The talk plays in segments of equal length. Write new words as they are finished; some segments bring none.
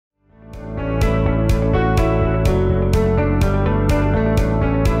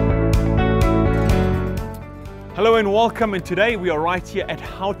and welcome, and today we are right here at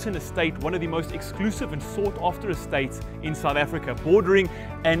Houghton Estate, one of the most exclusive and sought after estates in South Africa, bordering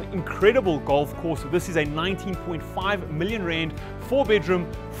an incredible golf course. This is a 19.5 million rand, 4-bedroom,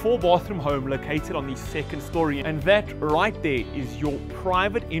 4-bathroom home located on the 2nd story, and that right there is your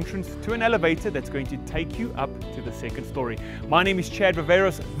private entrance to an elevator that's going to take you up to the 2nd story. My name is Chad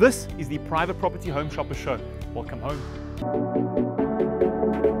Viveiros. This is the Private Property Home Shopper Show. Welcome home.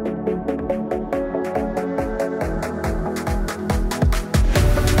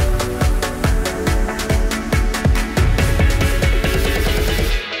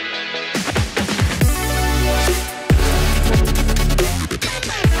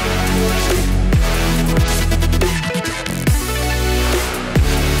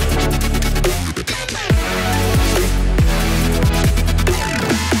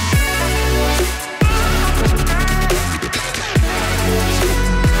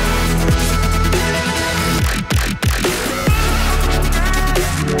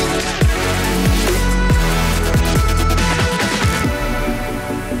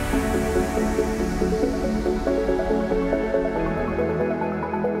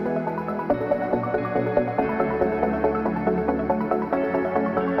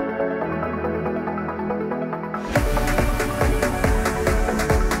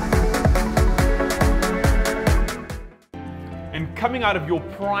 Coming out of your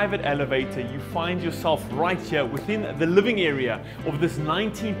private elevator, you find yourself right here within the living area of this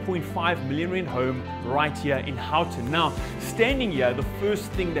 19.5 million rand home right here in Houghton. Now, standing here, the first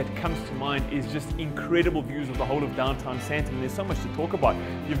thing that comes to mind is just incredible views of the whole of downtown Sandton, and there's so much to talk about.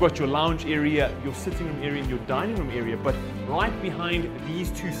 You've got your lounge area, your sitting room area, and your dining room area, but right behind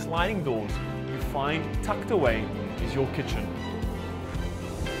these two sliding doors, you find tucked away is your kitchen.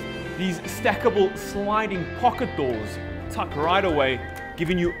 These stackable sliding pocket doors tuck right away,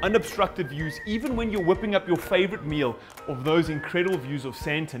 giving you unobstructed views even when you're whipping up your favorite meal of those incredible views of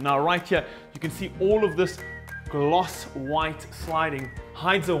Sandton. Now right here, you can see all of this gloss white sliding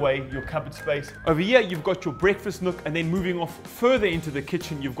hides away your cupboard space. Over here, you've got your breakfast nook, and then moving off further into the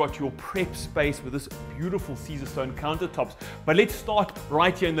kitchen, you've got your prep space with this beautiful Caesar stone countertops. But let's start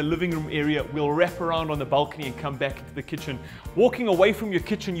right here in the living room area. We'll wrap around on the balcony and come back into the kitchen. Walking away from your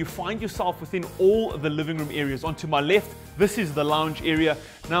kitchen, you find yourself within all the living room areas. Onto my left, this is the lounge area.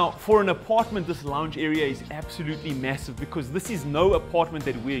 Now, for an apartment, this lounge area is absolutely massive because this is no apartment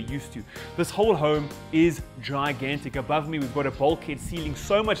that we're used to. This whole home is gigantic. Above me, we've got a bulkhead ceiling,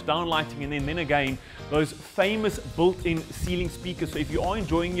 so much downlighting, and then again, those famous built-in ceiling speakers. So if you are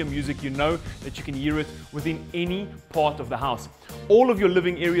enjoying your music, you know that you can hear it within any part of the house. All of your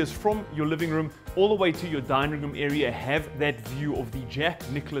living areas, from your living room all the way to your dining room area, have that view of the Jack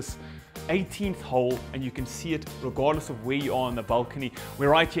Nicklaus 18th hole, and you can see it regardless of where you are on the balcony. We're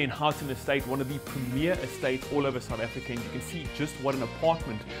right here in Houghton Estate, one of the premier estates all over South Africa, and you can see just what an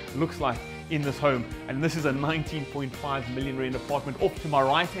apartment looks like in this home. And this is a 19.5 million rand apartment. Off to my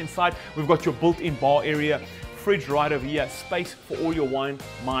right hand side, we've got your built-in bar area, fridge right over here, space for all your wine.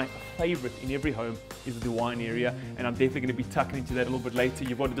 My favorite in every home is the wine area, and I'm definitely going to be tucking into that a little bit later.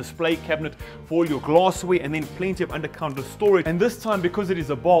 You've got a display cabinet for all your glassware, and then plenty of under-counter storage. And this time, because it is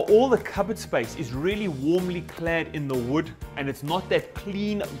a bar, all the cupboard space is really warmly clad in the wood, and it's not that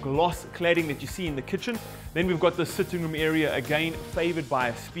clean gloss cladding that you see in the kitchen. Then we've got the sitting room area, again favored by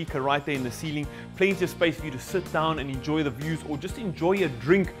a speaker right there in the ceiling. Plenty of space for you to sit down and enjoy the views, or just enjoy a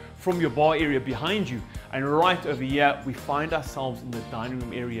drink from your bar area behind you. And right over here, we find ourselves in the dining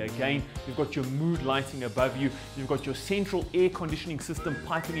room area again. You've got your mood lighting above you. You've got your central air conditioning system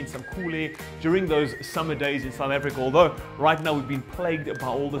piping in some cool air during those summer days in South Africa. Although right now we've been plagued by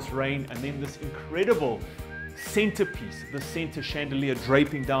all this rain, and then this incredible centerpiece, the center chandelier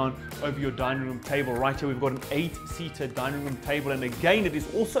draping down over your dining room table. Right here, we've got an 8-seater dining room table, and again, it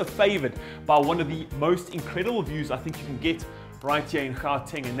is also favored by one of the most incredible views I think you can get right here in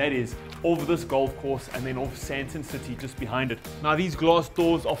Gauteng, and that is over this golf course and then off Sandton City just behind it. Now, these glass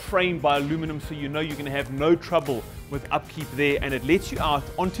doors are framed by aluminum, so you know you're going to have no trouble with upkeep there, and it lets you out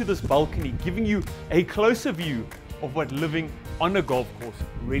onto this balcony, giving you a closer view of what living on a golf course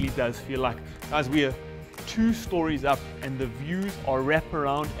really does feel like. Guys, we are 2 stories up, and the views are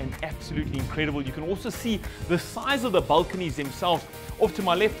wraparound and absolutely incredible. You can also see the size of the balconies themselves. Off to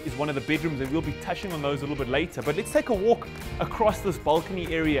my left is one of the bedrooms, and we'll be touching on those a little bit later. But let's take a walk across this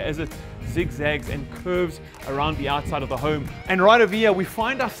balcony area as it zigzags and curves around the outside of the home. And right over here, we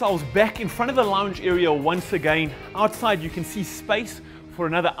find ourselves back in front of the lounge area once again. Outside, you can see space for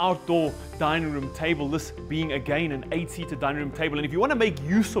another outdoor dining room table, this being again an 8-seater dining room table. And if you want to make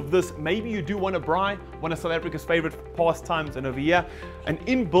use of this, maybe you do want a braai, one of South Africa's favorite pastimes, and over here, an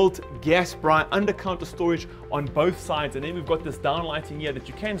inbuilt gas braai, under counter storage on both sides. And then we've got this downlighting here that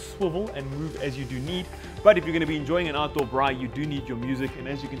you can swivel and move as you do need. But if you're going to be enjoying an outdoor braai, you do need your music. And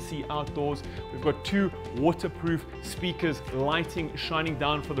as you can see outdoors, we've got 2 waterproof speakers, lighting shining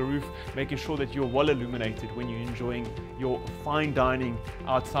down for the roof, making sure that you're well illuminated when you're enjoying your fine dining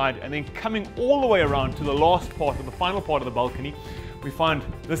outside. And then coming all the way around to the last part, or the final part of the balcony, we find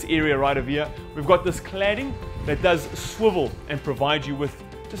this area right over here. We've got this cladding that does swivel and provide you with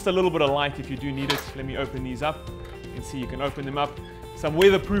just a little bit of light if you do need it. Let me open these up. You can see you can open them up. Some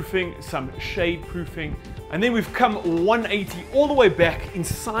weatherproofing, some shade proofing, and then we've come 180 all the way back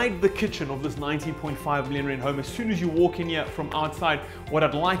inside the kitchen of this 19.5 million rand home. As soon as you walk in here from outside, what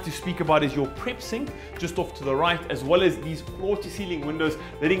I'd like to speak about is your prep sink just off to the right, as well as these floor to ceiling windows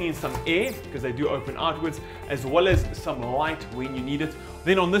letting in some air because they do open outwards, as well as some light when you need it.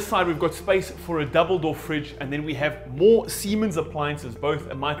 Then on this side we've got space for a double door fridge, and then we have more Siemens appliances, both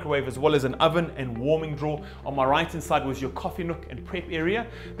a microwave as well as an oven and warming drawer. On my right hand side was your coffee nook and prep area.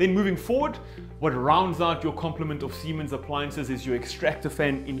 Then moving forward, what rounds out your complement of Siemens appliances is your extractor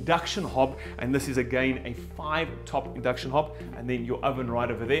fan induction hob, and this is again a 5-top induction hob, and then your oven right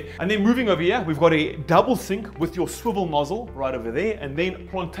over there. And then moving over here, we've got a double sink with your swivel nozzle right over there, and then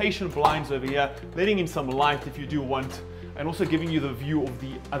plantation blinds over here, letting in some light if you do want, and also giving you the view of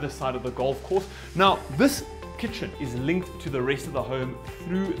the other side of the golf course. Now this kitchen is linked to the rest of the home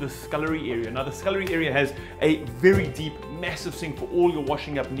through the scullery area. Now the scullery area has a very deep, massive sink for all your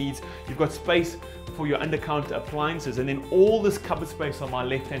washing up needs. You've got space for your under counter appliances, and then all this cupboard space on my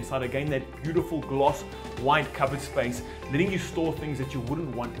left hand side, again that beautiful gloss white cupboard space, letting you store things that you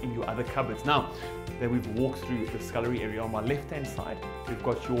wouldn't want in your other cupboards. Now that we've walked through the scullery area, on my left hand side we've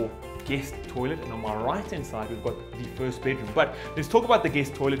got your guest toilet, and on my right hand side we've got the first bedroom. But let's talk about the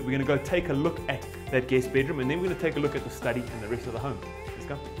guest toilet. We're going to go take a look at that guest bedroom, and then we're going to take a look at the study and the rest of the home. Let's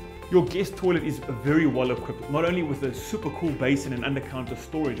go. Your guest toilet is very well equipped, not only with a super cool basin and under counter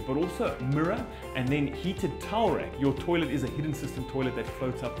storage, but also mirror and then heated towel rack. Your toilet is a hidden system toilet that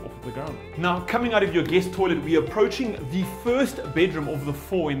floats up off the ground. Now coming out of your guest toilet, we are approaching the first bedroom of the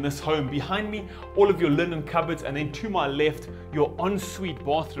 4 in this home. Behind me, all of your linen cupboards, and then to my left, your ensuite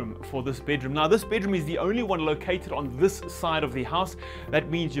bathroom for this bedroom. Now this bedroom is the only one located on this side of the house. That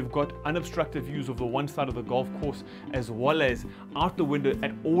means you've got unobstructed views of the one side of the golf course, as well as out the window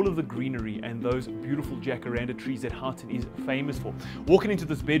at all of the greenery and those beautiful jacaranda trees that Houghton is famous for. Walking into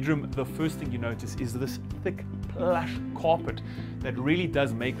this bedroom, the first thing you notice is this thick plush carpet that really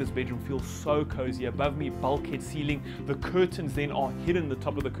does make this bedroom feel so cozy. Above me, bulkhead ceiling. The curtains then are hidden, the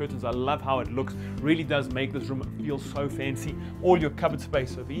top of the curtains. I love how it looks. Really does make this room feel so fancy. All your cupboard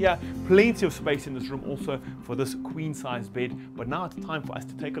space over here. Plenty of space in this room also for this queen size bed. But now it's time for us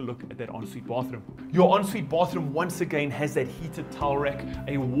to take a look at that ensuite bathroom. Your ensuite bathroom once again has that heated towel rack,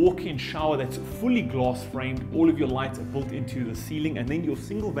 a walk-in shower that's fully glass framed. All of your lights are built into the ceiling, and then your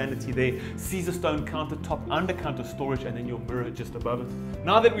single vanity there, Caesar stone countertop, under counter storage, and then your mirror just above it.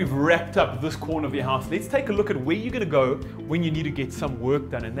 Now that we've wrapped up this corner of your house, let's take a look at where you're going to go when you need to get some work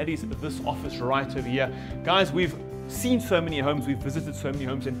done, and that is this office right over here. Guys, we've seen so many homes, we've visited so many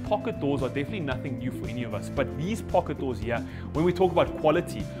homes, and pocket doors are definitely nothing new for any of us. But these pocket doors here, when we talk about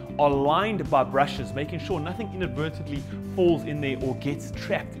quality, are lined by brushes, making sure nothing inadvertently falls in there or gets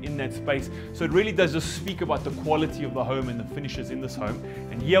trapped in that space. So it really does just speak about the quality of the home and the finishes in this home.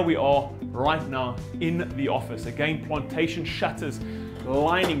 And here we are right now in the office. Again, plantation shutters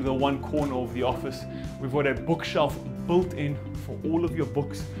lining the one corner of the office. We've got a bookshelf built in for all of your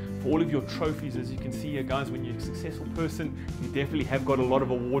books, for all of your trophies. As you can see here, guys, when you're a successful person, you definitely have got a lot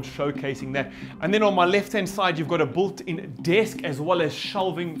of awards showcasing that. And then on my left hand side, you've got a built-in desk as well as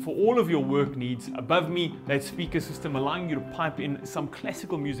shelving for all of your work needs. Above me, that speaker system allowing you to pipe in some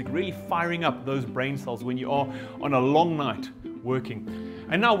classical music, really firing up those brain cells when you are on a long night working.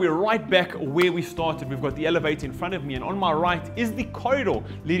 And now we're right back where we started. We've got the elevator in front of me, and on my right is the corridor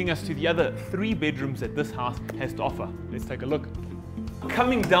leading us to the other 3 bedrooms that this house has to offer. Let's take a look.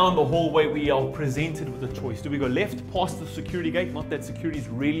 Coming down the hallway, we are presented with a choice. Do we go left past the security gate, not that security is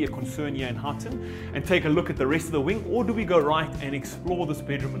really a concern here in Houghton, and take a look at the rest of the wing, or do we go right and explore this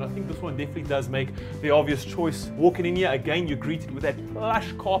bedroom? And I think this one definitely does make the obvious choice. Walking in here, again, you're greeted with that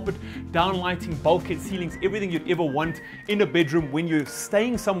plush carpet, downlighting, bulkhead ceilings, everything you'd ever want in a bedroom when you're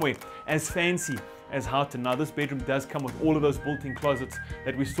staying somewhere as fancy as Houghton. Now this bedroom does come with all of those built-in closets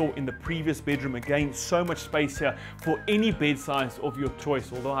that we saw in the previous bedroom. Again, so much space here for any bed size of your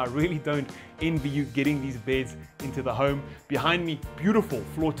choice, although I really don't envy you getting these beds into the home. Behind me, beautiful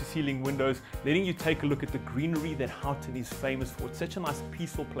floor-to-ceiling windows, letting you take a look at the greenery that Houghton is famous for. It's such a nice,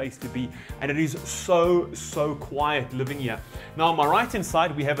 peaceful place to be, and it is so quiet living here. Now on my right-hand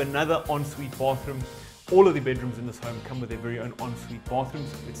side, we have another ensuite bathroom. All of the bedrooms in this home come with their very own ensuite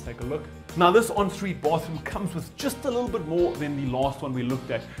bathrooms. Let's take a look. Now this ensuite bathroom comes with just a little bit more than the last one we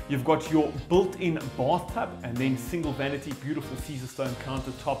looked at. You've got your built-in bathtub and then single vanity, beautiful Caesar stone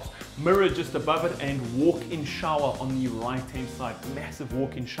countertops, mirror just above it, and walk-in shower on the right-hand side. Massive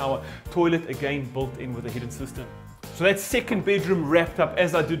walk-in shower. Toilet again built in with a hidden system. So that second bedroom wrapped up.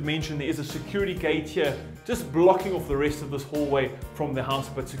 As I did mention, there is a security gate here just blocking off the rest of this hallway from the house,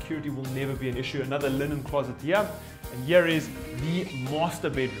 but security will never be an issue. Another linen closet here, and here is the master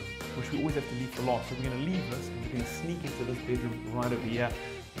bedroom, which we always have to leave for last. So we're going to leave this and we're going to sneak into this bedroom right over here.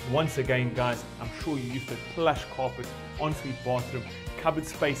 Once again, guys, I'm sure you used it. Plush carpet, ensuite bathroom, cupboard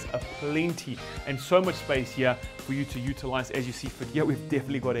space aplenty, and so much space here for you to utilize as you see fit. Yeah, we've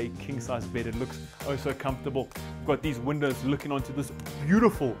definitely got a king-size bed. It looks oh so comfortable. We've got these windows looking onto this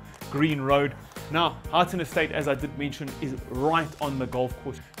beautiful green road. Now, Houghton Estate, as I did mention, is right on the golf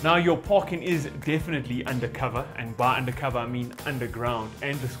course. Now, your parking is definitely undercover, and by undercover, I mean underground.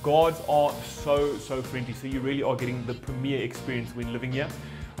 And the guards are so friendly, so you really are getting the premier experience when living here.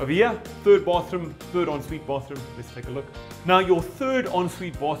 Over here, third bathroom, third ensuite bathroom. Let's take a look. Now, your third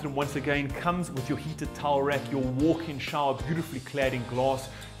ensuite bathroom, once again, comes with your heated towel rack, your walk-in shower, beautifully clad in glass,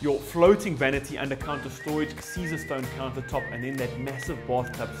 your floating vanity under counter storage, Caesar stone countertop, and then that massive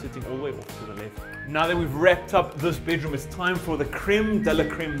bathtub sitting all the way off to the left. Now that we've wrapped up this bedroom, it's time for the creme de la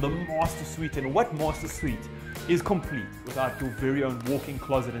creme, the master suite. And what master suite is complete without your very own walk-in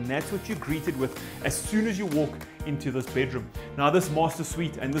closet? And that's what you're greeted with as soon as you walk into this bedroom. Now this master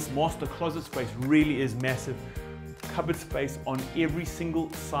suite and this master closet space really is massive. Cupboard space on every single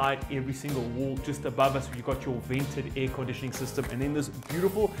side, every single wall. Just above us, you've got your vented air conditioning system, and then this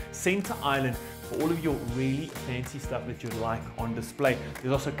beautiful center island for all of your really fancy stuff that you'd like on display.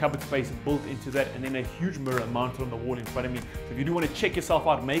 There's also cupboard space built into that, and then a huge mirror mounted on the wall in front of me. So if you do want to check yourself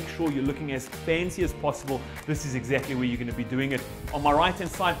out, make sure you're looking as fancy as possible. This is exactly where you're going to be doing it. On my right hand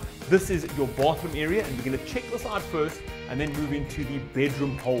side, this is your bathroom area, and we're going to check this out first and then move into the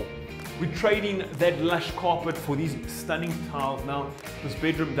bedroom hole. We're trading that lush carpet for these stunning tiles. Now, this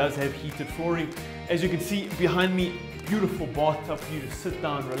bedroom does have heated flooring. As you can see behind me, beautiful bathtub for you to sit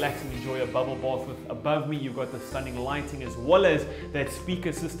down, relax, and enjoy a bubble bath with. Above me, you've got the stunning lighting as well as that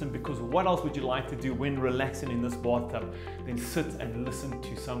speaker system, because what else would you like to do when relaxing in this bathtub than sit and listen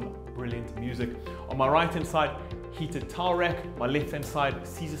to some brilliant music? On my right hand side, heated towel rack. My left hand side,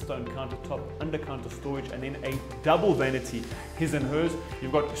 Caesar stone countertop, under counter storage, and then a double vanity, his and hers.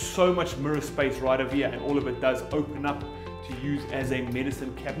 You've got so much mirror space right over here, and all of it does open up to use as a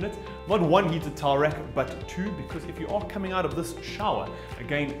medicine cabinet. Not one heated towel rack, but two, because if you are coming out of this shower,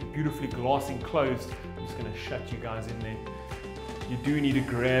 again, beautifully glass enclosed. I'm just going to shut you guys in there. You do need to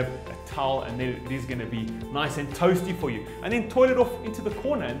grab a towel, and then it is going to be nice and toasty for you. And then toilet off into the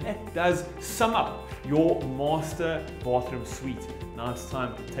corner, and that does sum up your master bathroom suite. Now it's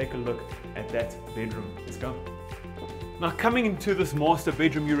time to take a look at that bedroom. Let's go. Now, coming into this master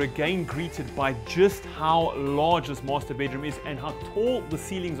bedroom, you're again greeted by just how large this master bedroom is and how tall the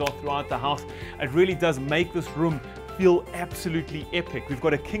ceilings are throughout the house. It really does make this room feel absolutely epic. We've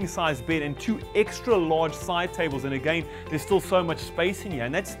got a king-size bed and two extra large side tables, and again, there's still so much space in here,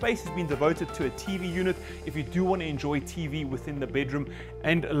 and that space has been devoted to a TV unit if you do want to enjoy TV within the bedroom,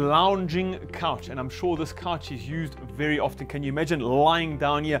 and a lounging couch, and I'm sure this couch is used very often. Can you imagine lying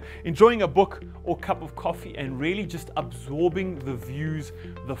down here, enjoying a book or cup of coffee, and really just absorbing the views,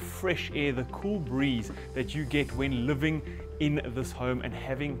 the fresh air, the cool breeze that you get when living in this home and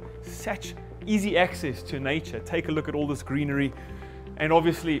having such easy access to nature. Take a look at all this greenery, and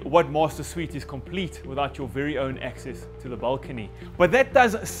obviously what master suite is complete without your very own access to the balcony. But that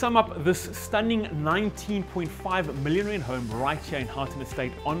does sum up this stunning 19.5 million rand home right here in Houghton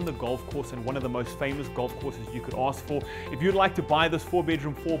Estate on the golf course, and one of the most famous golf courses you could ask for. If you'd like to buy this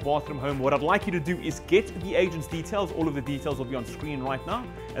 4-bedroom, 4-bathroom home, what I'd like you to do is get the agent's details. All of the details will be on screen right now,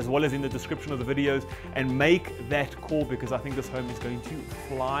 as well as in the description of the videos, and make that call, because I think this home is going to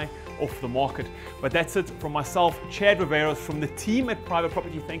fly off the market. But that's it from myself, Chad Viveiros, from the team at Private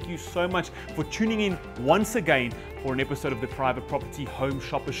Property. Thank you so much for tuning in once again for an episode of the Private Property Home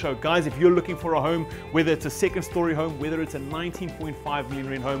Shopper Show. Guys, if you're looking for a home, whether it's a second story home, whether it's a 19.5 million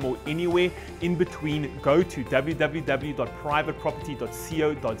rand home, or anywhere in between, go to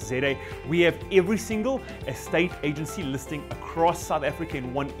www.privateproperty.co.za. We have every single estate agency listing across South Africa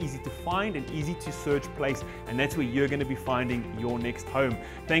in one easy to find and easy to search place, and that's where you're going to be finding your next home.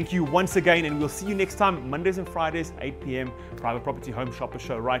 Thank you once again, and we'll see you next time, Mondays and Fridays, 8 p.m. Private Property Home Shopper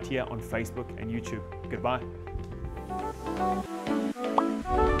Show right here on Facebook and YouTube. Goodbye.